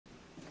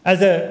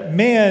As a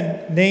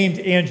man named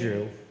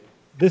Andrew,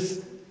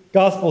 this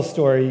gospel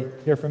story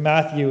here from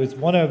Matthew is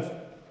one of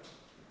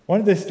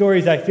the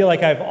stories I feel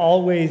like I've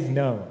always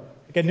known.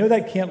 Like I know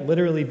that can't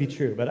literally be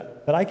true,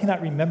 but I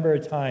cannot remember a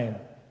time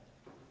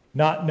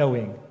not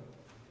knowing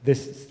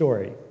this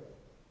story.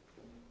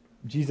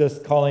 Jesus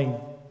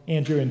calling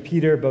Andrew and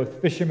Peter, both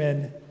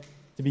fishermen,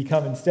 to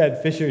become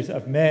instead fishers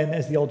of men,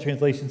 as the old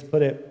translations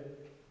put it.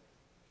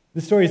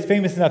 This story is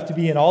famous enough to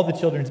be in all the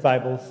children's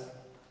Bibles.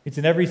 It's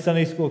in every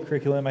Sunday school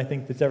curriculum, I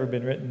think, that's ever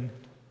been written.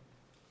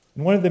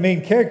 And one of the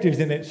main characters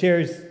in it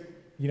shares,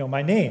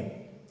 my name,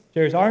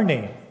 shares our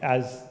name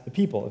as the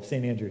people of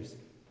St. Andrew's.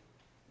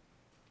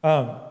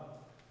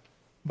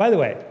 By the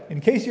way,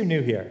 in case you're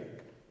new here,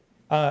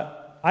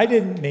 I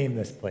didn't name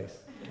this place.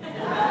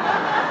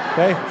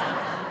 Okay?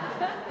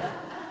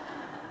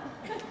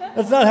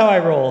 That's not how I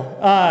roll.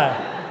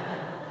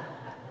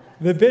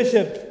 The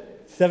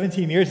bishop,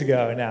 17 years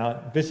ago now,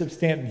 Bishop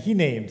Stanton, he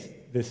named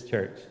this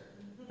church.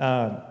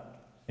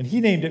 And he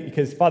named it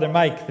because Father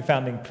Mike, the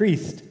founding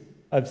priest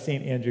of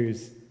St.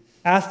 Andrew's,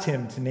 asked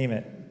him to name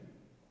it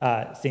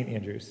St.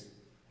 Andrew's.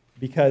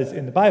 Because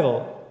in the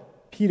Bible,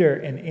 Peter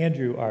and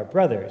Andrew are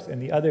brothers,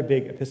 and the other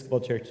big Episcopal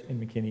church in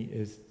McKinney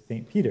is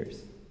St. Peter's.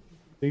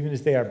 So even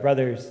as they are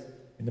brothers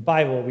in the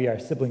Bible, we are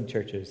sibling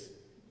churches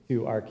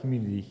to our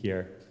community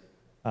here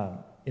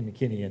in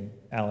McKinney and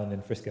Allen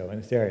and Frisco in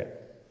this area.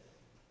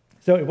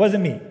 So it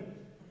wasn't me.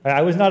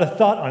 I was not a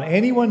thought on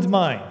anyone's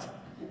mind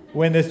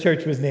when this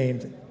church was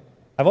named.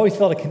 I've always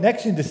felt a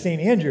connection to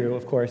St. Andrew,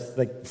 of course,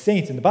 like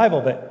saints in the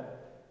Bible,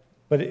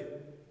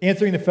 but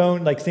answering the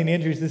phone like St.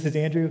 Andrew's, this is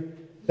Andrew,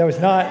 that was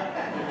not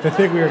the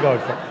thing we were going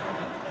for.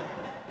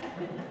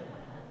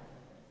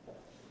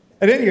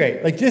 At any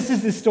rate, just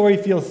as this story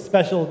feels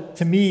special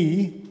to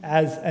me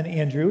as an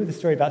Andrew, the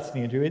story about St.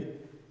 Andrew,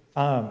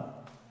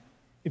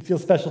 it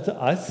feels special to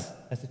us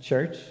as a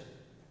church.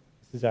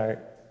 This is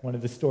one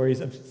of the stories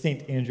of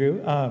St.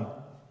 Andrew.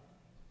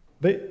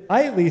 But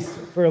I, at least,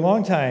 for a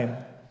long time,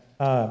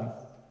 found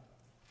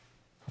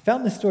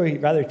this story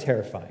rather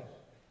terrifying.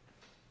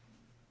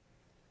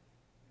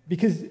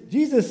 Because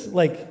Jesus,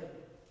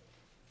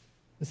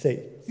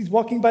 he's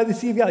walking by the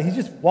Sea of Galilee. He's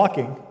just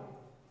walking,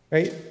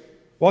 right?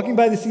 Walking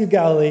by the Sea of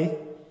Galilee.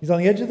 He's on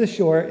the edge of the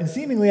shore, and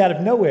seemingly out of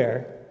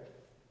nowhere,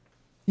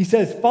 he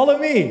says, "Follow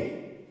me."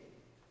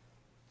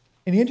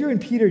 And Andrew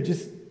and Peter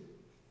just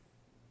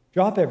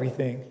drop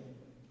everything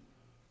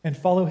and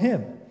follow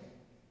him.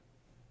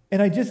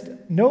 And I just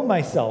know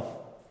myself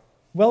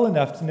well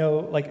enough to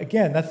know,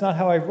 again, that's not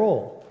how I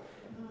roll.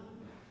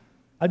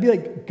 I'd be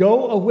like,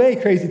 "Go away,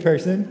 crazy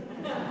person.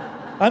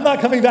 I'm not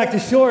coming back to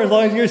shore as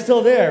long as you're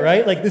still there,"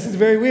 right? This is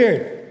very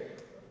weird.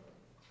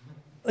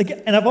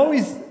 And I've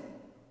always,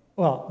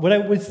 when I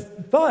was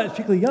thought,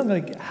 particularly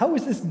young, how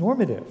is this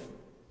normative?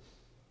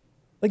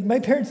 My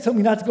parents told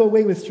me not to go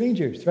away with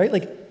strangers,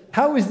 right?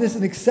 How is this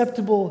an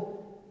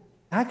acceptable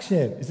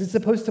action? Is it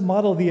supposed to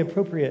model the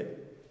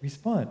appropriate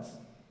response?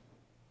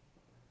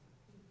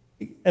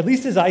 At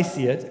least as I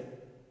see it,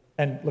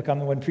 and look, I'm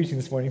the one preaching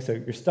this morning, so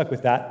you're stuck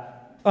with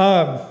that.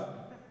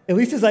 At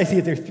least as I see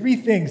it, there are three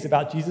things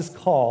about Jesus'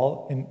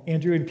 call and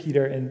Andrew and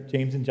Peter and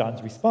James and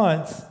John's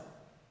response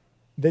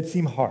that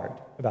seem hard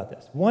about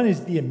this. One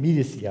is the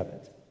immediacy of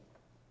it.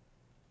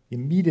 The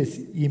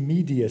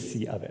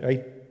immediacy of it,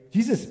 right?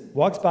 Jesus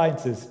walks by and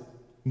says,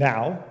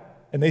 "Now,"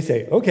 and they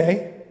say,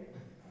 "Okay."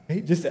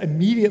 Right? Just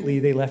immediately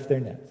they left their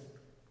nets.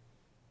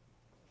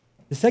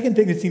 The second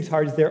thing that seems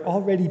hard is they're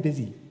already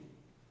busy.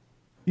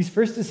 These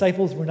first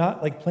disciples were not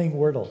playing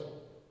Wordle.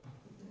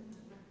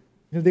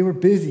 They were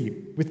busy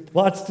with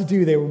lots to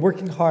do. They were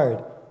working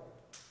hard.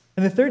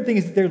 And the third thing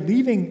is that they're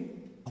leaving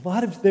a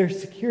lot of their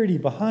security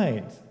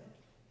behind.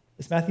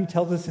 As Matthew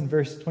tells us in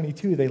verse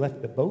 22, they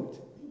left the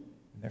boat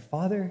and their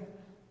father,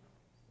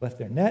 left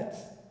their nets.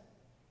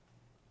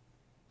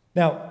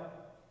 Now,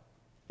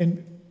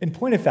 in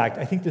point of fact,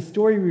 I think the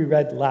story we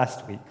read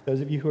last week,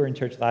 those of you who were in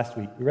church last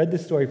week, we read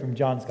this story from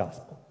John's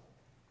Gospel.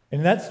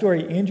 And in that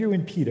story, Andrew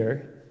and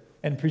Peter,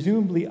 and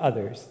presumably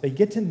others, they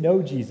get to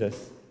know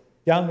Jesus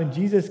down when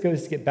Jesus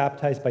goes to get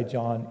baptized by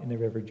John in the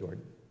River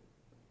Jordan.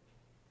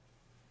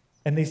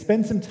 And they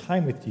spend some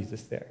time with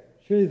Jesus there.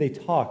 Surely they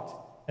talked,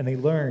 and they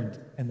learned,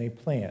 and they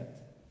planned.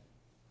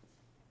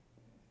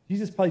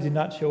 Jesus probably did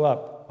not show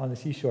up on the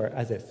seashore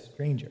as a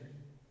stranger.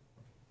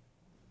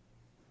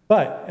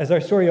 But as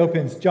our story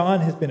opens,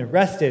 John has been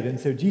arrested, and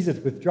so Jesus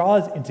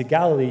withdraws into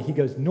Galilee. He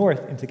goes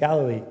north into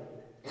Galilee.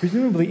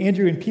 Presumably,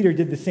 Andrew and Peter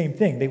did the same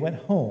thing. They went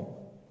home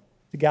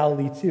to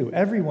Galilee too.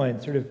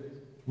 Everyone sort of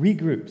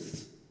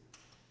regroups.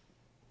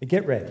 They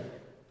get ready.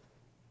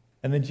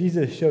 And then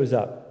Jesus shows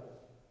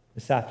up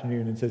this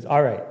afternoon and says,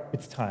 "All right,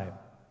 it's time.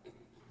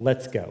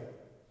 Let's go.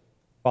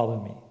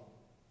 Follow me."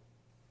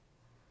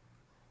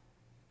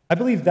 I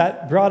believe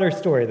that broader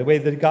story, the way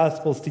the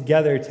Gospels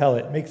together tell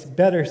it, makes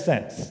better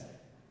sense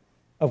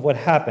of what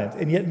happened.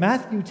 And yet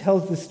Matthew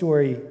tells the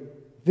story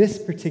this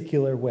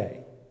particular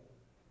way,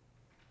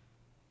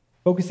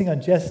 focusing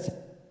on just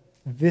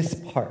this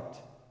part.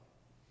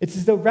 It's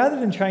as though rather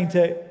than trying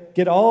to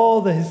get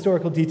all the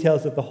historical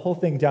details of the whole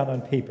thing down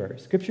on paper.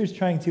 Scripture is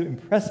trying to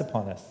impress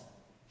upon us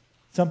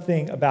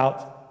something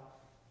about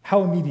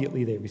how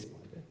immediately they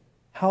responded,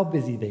 how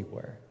busy they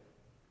were,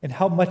 and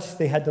how much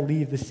they had to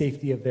leave the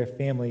safety of their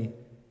family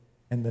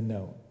and the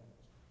known.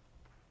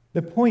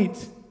 The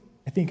point,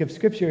 I think, of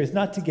Scripture is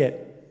not to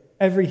get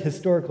every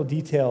historical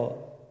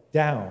detail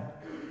down,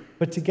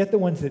 but to get the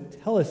ones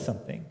that tell us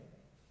something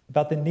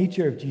about the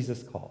nature of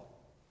Jesus' call.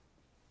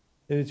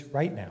 That it's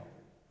right now,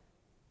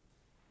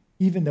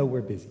 even though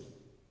we're busy,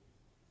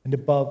 and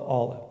above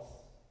all else.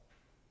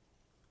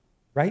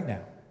 Right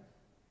now,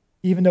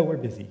 even though we're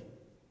busy,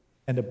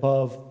 and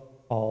above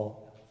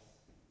all else.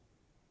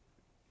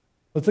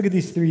 Let's look at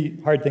these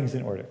three hard things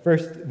in order.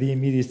 First, the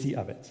immediacy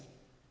of it.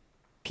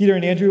 Peter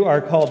and Andrew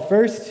are called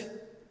first.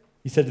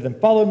 He said to them,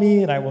 "Follow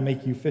me, and I will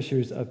make you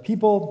fishers of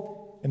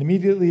people." And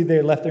immediately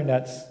they left their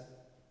nets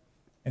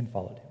and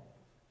followed him.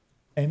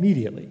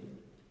 Immediately.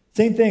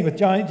 Same thing with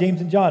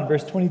James and John,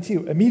 verse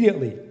 22.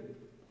 Immediately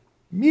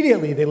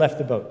they left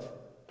the boat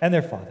and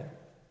their father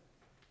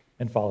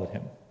and followed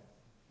him.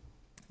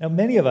 Now,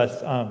 many of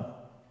us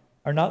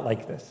are not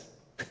like this.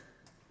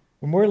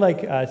 We're more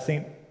like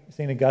St.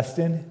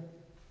 Augustine.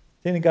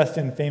 St.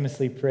 Augustine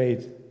famously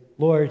prayed,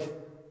 "Lord,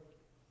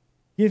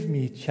 give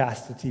me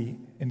chastity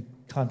and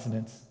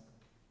continence,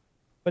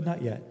 but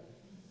not yet."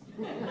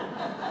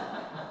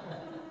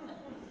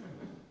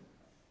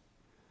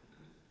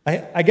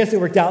 I guess it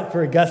worked out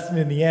for Augustine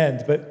in the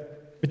end,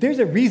 but there's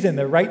a reason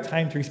the right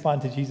time to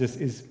respond to Jesus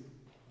is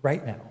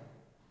right now.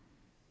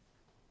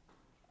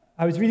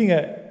 I was reading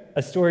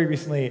a story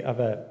recently of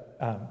a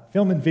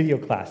film and video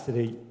class at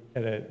a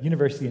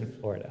university in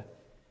Florida.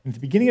 At the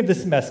beginning of the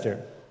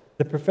semester,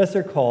 the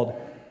professor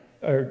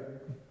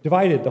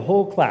divided the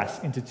whole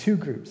class into two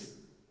groups.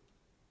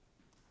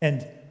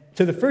 And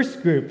to the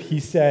first group, he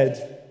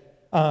said,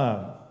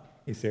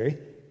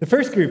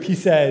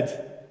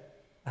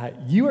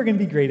 you are going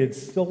to be graded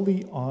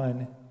solely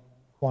on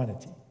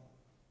quantity,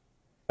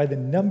 by the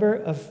number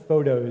of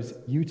photos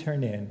you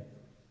turn in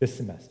this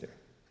semester.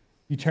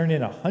 You turn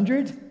in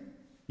 100,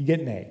 you get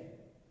an A.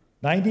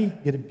 90, you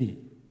get a B.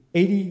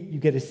 80, you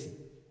get a C.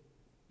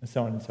 And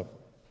so on and so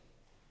forth.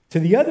 To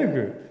the other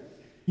group,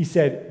 he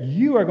said,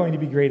 you are going to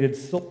be graded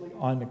solely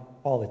on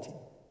quality.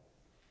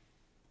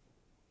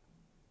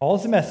 All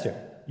semester,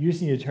 you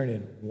just need to turn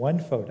in one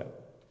photo,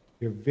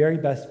 your very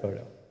best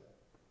photo,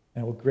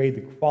 and we'll grade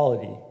the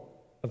quality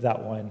of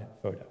that one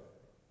photo.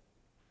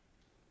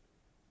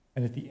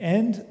 And at the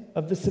end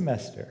of the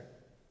semester,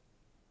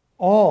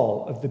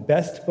 all of the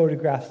best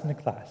photographs in the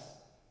class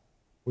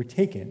were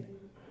taken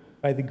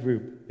by the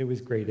group that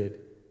was graded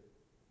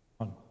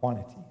on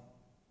quantity.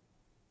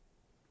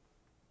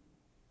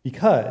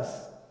 Because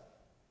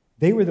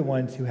they were the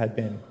ones who had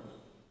been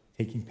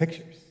taking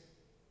pictures,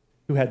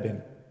 who had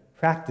been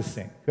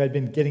practicing, who had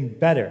been getting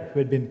better, who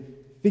had been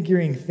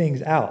figuring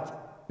things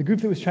out. The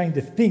group that was trying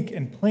to think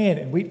and plan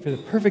and wait for the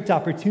perfect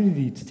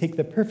opportunity to take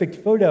the perfect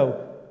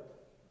photo,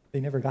 they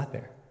never got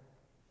there.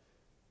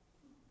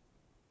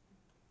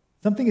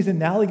 Something is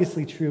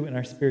analogously true in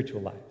our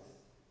spiritual lives.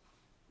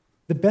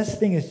 The best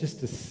thing is just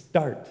to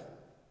start,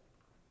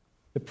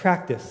 to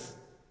practice,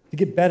 to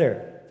get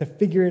better, to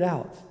figure it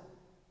out.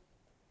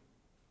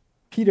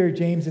 Peter,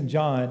 James, and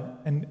John,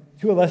 and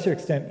to a lesser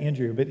extent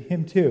Andrew, but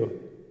him too,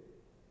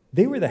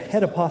 they were the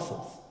head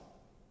apostles.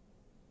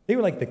 They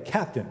were like the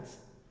captains.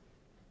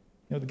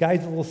 The guys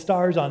with little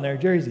stars on their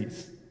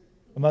jerseys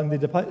among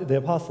the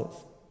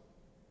apostles.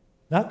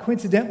 Not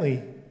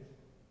coincidentally,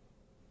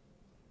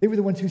 they were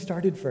the ones who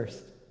started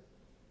first.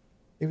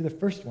 They were the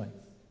first ones.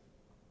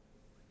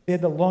 They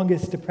had the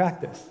longest to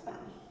practice.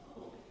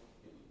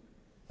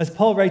 As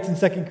Paul writes in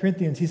 2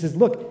 Corinthians, he says,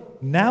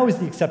 look, now is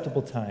the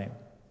acceptable time.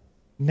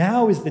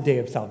 Now is the day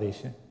of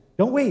salvation.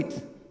 Don't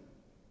wait,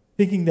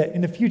 thinking that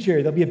in the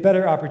future there'll be a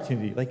better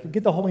opportunity. Like, you'll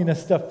get the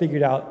holiness stuff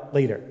figured out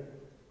later.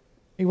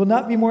 It will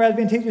not be more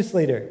advantageous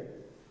later.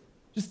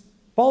 Just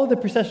follow the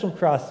processional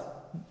cross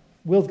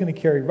Will's going to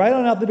carry right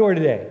on out the door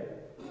today.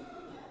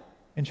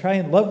 And try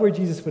and love where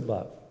Jesus would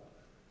love.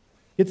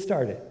 Get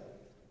started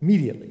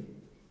immediately.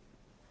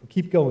 We'll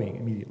keep going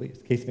immediately, as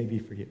the case may be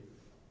for you.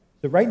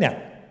 So right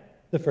now,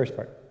 the first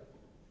part.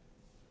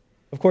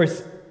 Of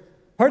course,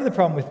 part of the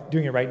problem with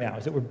doing it right now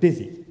is that we're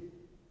busy.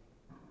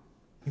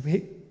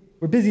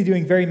 We're busy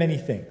doing very many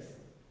things.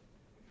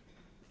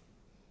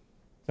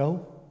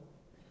 So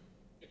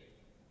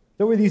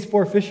were these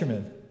four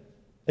fishermen.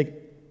 Like,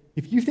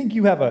 if you think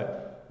you have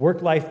a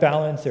work-life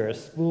balance or a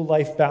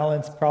school-life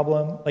balance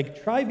problem,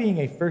 like, try being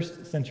a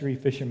first-century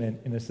fisherman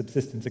in a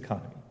subsistence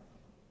economy.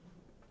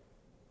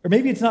 Or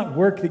maybe it's not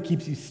work that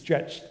keeps you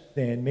stretched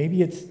thin.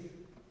 Maybe it's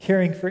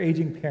caring for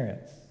aging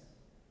parents,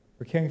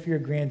 or caring for your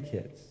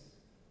grandkids,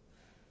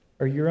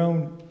 or your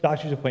own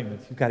doctor's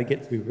appointments you've got to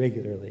get to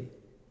regularly.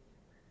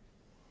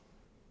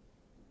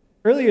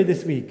 Earlier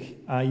this week,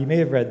 you may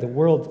have read the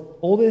world's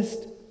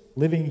oldest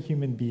living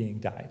human being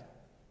died.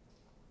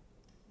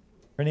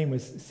 Her name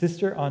was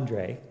Sister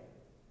Andre,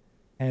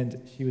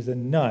 and she was a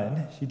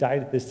nun. She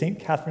died at the St.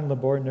 Catherine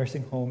Labor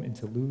nursing home in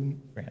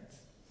Toulon, France.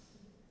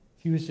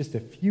 She was just a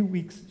few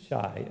weeks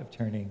shy of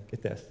turning,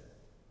 get this,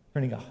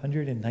 turning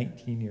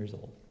 119 years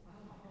old.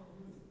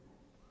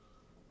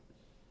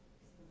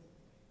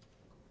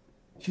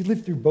 She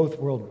lived through both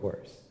world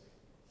wars,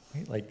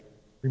 right? Like,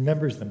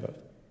 remembers them both.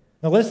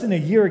 Now, less than a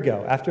year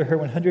ago, after her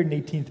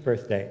 118th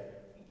birthday,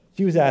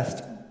 she was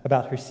asked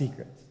about her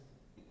secrets.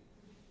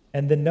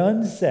 And the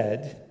nun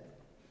said,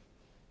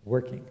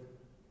 working.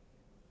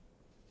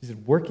 She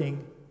said,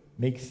 working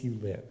makes you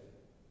live.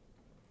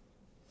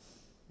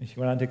 And she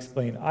went on to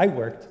explain, I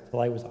worked till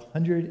I was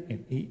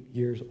 108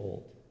 years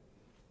old.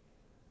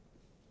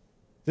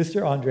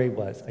 Sister Andre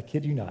was, I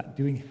kid you not,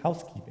 doing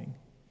housekeeping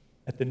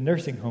at the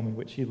nursing home in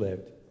which she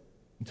lived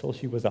until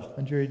she was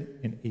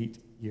 108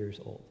 years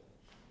old.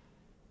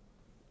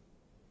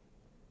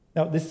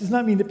 Now, this does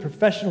not mean that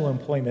professional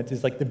employment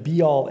is like the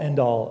be-all,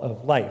 end-all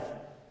of life.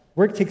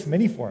 Work takes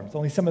many forms,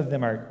 only some of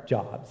them are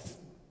jobs.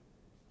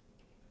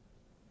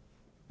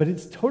 But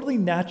it's totally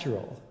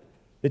natural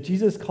that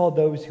Jesus called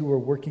those who were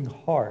working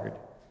hard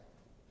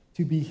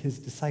to be his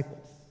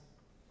disciples.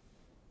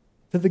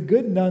 To the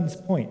good nun's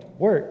point,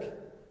 work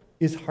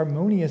is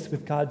harmonious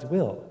with God's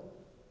will.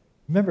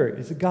 Remember,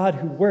 it's a God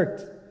who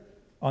worked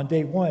on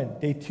day 1,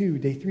 day 2,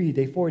 day 3,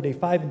 day 4, day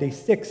 5, and day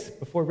 6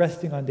 before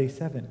resting on day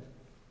 7.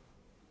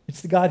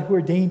 It's the God who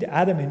ordained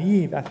Adam and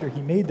Eve after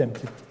he made them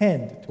to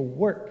tend, to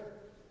work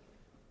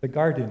the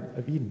Garden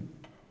of Eden.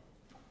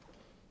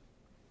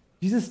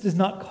 Jesus does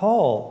not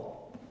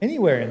call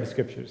anywhere in the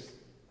scriptures,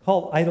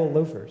 call idle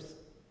loafers.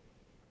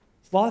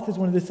 Sloth is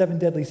one of the 7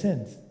 deadly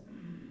sins.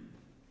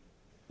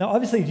 Now,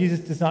 obviously, Jesus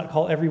does not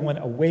call everyone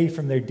away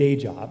from their day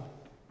job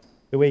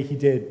the way he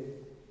did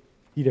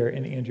Peter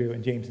and Andrew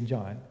and James and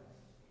John.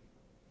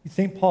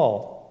 St.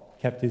 Paul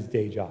kept his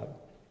day job.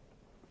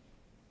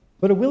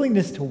 But a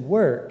willingness to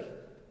work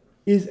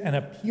is an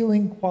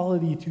appealing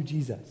quality to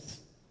Jesus.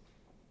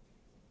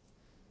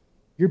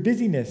 Your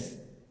busyness,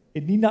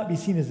 it need not be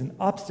seen as an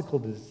obstacle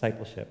to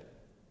discipleship.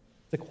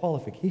 It's a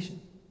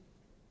qualification.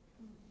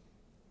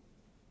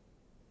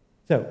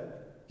 So,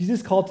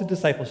 Jesus' call to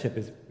discipleship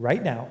is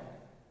right now,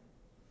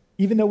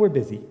 even though we're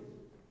busy.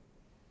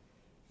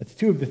 That's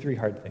 2 of the 3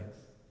 hard things.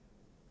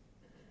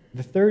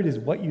 The third is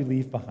what you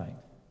leave behind.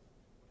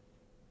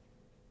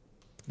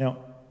 Now,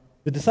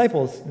 the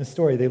disciples in the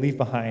story, they leave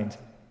behind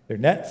their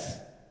nets,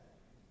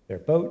 their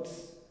boats,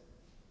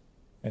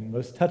 and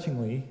most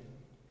touchingly,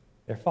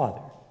 their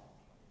father.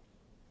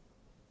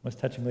 Most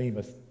touchingly,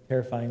 most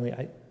terrifyingly,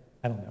 I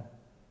don't know.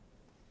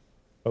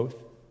 Both.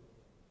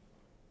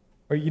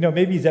 Or,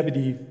 maybe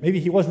Zebedee, maybe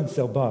he wasn't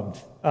so bummed.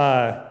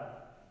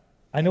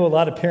 I know a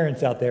lot of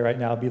parents out there right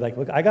now be like,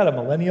 look, I got a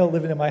millennial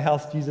living in my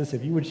house, Jesus.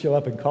 If you would show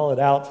up and call it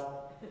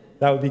out,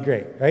 that would be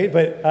great, right?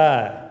 But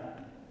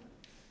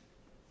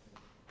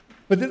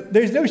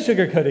there's no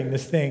sugarcoating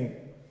this thing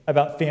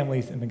about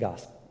families in the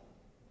gospel.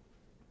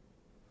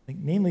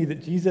 Namely,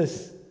 that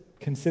Jesus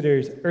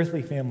considers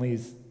earthly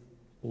families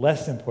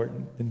less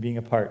important than being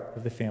a part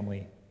of the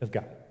family of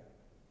God.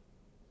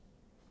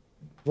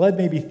 Blood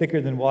may be thicker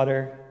than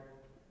water,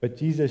 but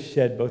Jesus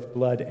shed both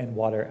blood and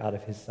water out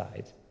of his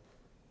side.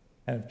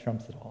 Kind of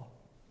trumps it all.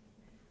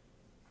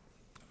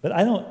 But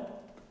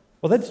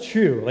that's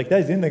true. Like, that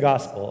is in the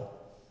gospel.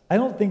 I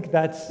don't think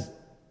that's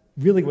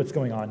really what's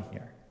going on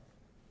here.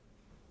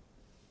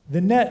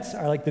 The nets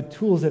are like the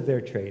tools of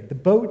their trade. The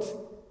boat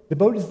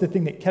is the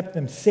thing that kept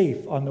them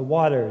safe on the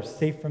waters,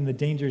 safe from the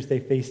dangers they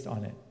faced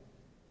on it.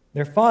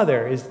 Their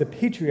father is the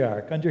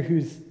patriarch under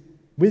whose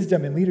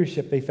wisdom and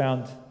leadership they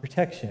found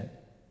protection.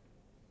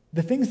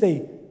 The things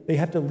they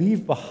have to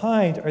leave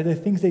behind are the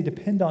things they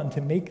depend on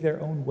to make their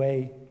own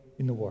way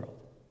in the world.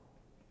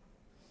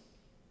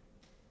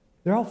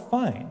 They're all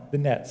fine, the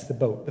nets, the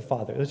boat, the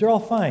father. Those are all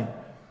fine.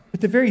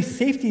 But the very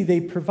safety they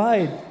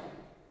provide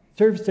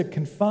serves to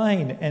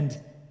confine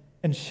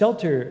and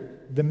shelter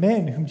the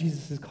men whom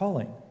Jesus is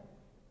calling.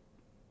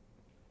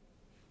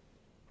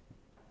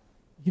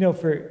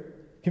 For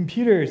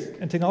computers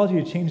and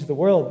technology to change the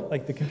world,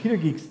 like the computer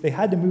geeks, they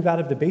had to move out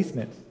of the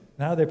basement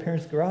and out of their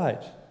parents'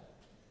 garage.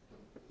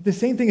 The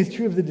same thing is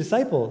true of the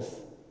disciples.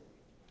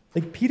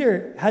 Like,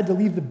 Peter had to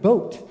leave the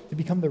boat to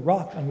become the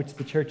rock on which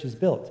the church is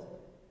built.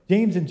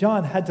 James and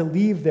John had to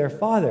leave their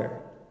father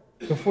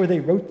before they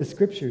wrote the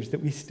scriptures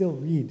that we still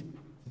read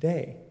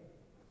today.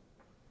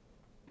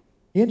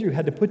 Andrew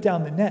had to put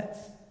down the nets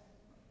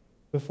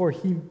before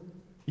he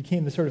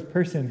became the sort of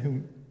person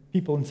whom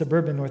people in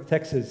suburban North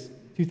Texas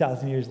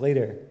 2,000 years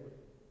later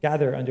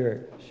gather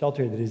under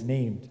shelter that is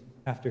named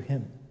after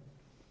him.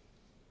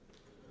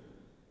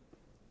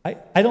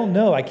 I don't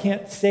know. I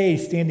can't say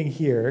standing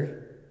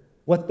here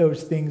what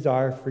those things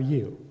are for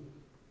you.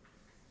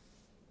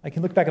 I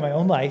can look back at my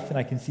own life and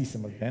I can see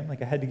some of them.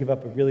 Like, I had to give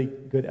up a really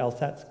good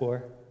LSAT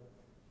score.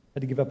 I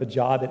had to give up a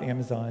job at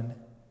Amazon.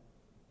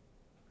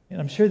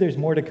 And I'm sure there's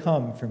more to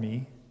come for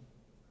me.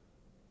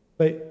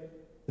 But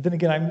then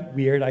again, I'm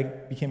weird. I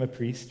became a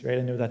priest, right?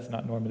 I know that's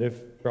not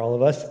normative for all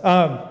of us.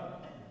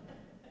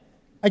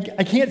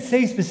 I can't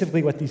say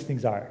specifically what these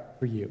things are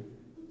for you.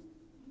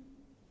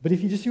 But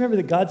if you just remember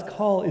that God's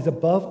call is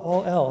above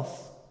all else,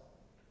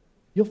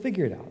 you'll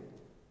figure it out.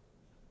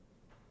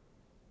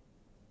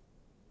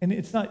 And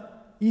it's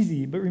not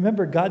easy, but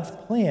remember, God's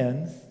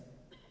plans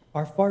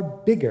are far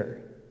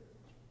bigger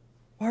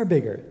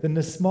than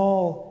the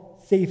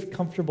small, safe,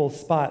 comfortable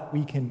spot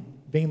we can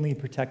vainly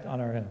protect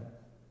on our own.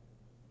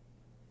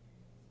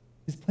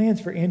 His plans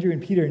for Andrew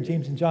and Peter and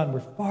James and John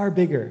were far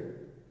bigger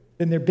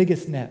than their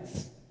biggest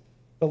nets,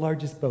 the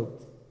largest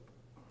boats.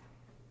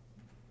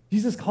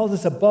 Jesus calls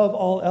us above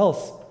all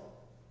else.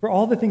 For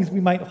all the things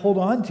we might hold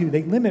on to,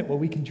 they limit what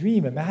we can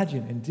dream,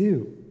 imagine, and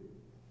do.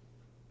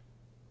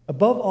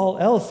 Above all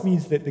else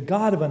means that the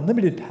God of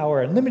unlimited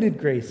power, unlimited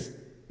grace,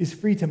 is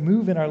free to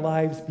move in our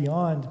lives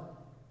beyond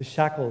the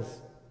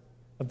shackles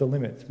of the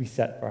limits we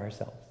set for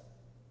ourselves.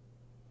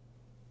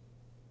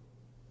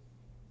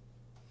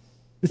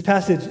 This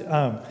passage,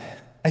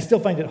 I still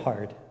find it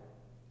hard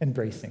and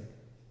bracing,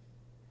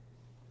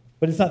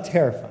 but it's not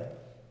terrifying.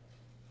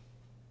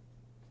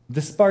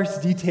 The sparse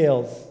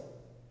details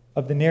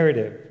of the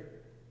narrative,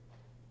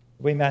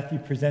 the way Matthew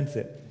presents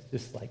it, is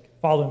just like,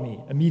 follow me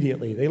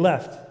immediately. They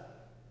left.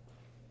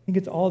 I think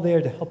it's all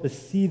there to help us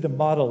see the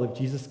model of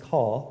Jesus'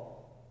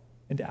 call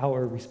and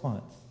our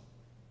response.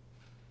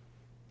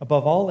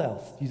 Above all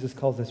else, Jesus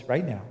calls us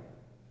right now,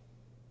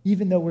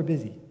 even though we're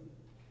busy.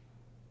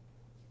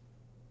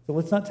 So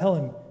let's not tell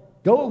him,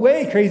 go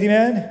away, crazy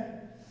man.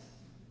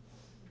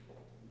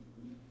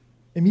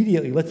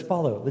 Immediately, let's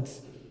follow.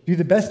 Let's do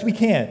the best we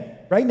can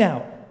right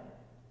now,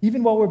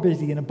 even while we're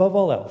busy and above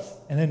all else.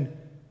 And then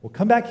we'll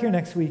come back here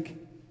next week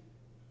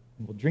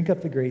and we'll drink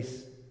up the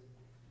grace.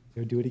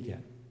 Go do it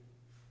again.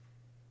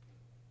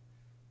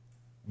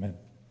 Amen.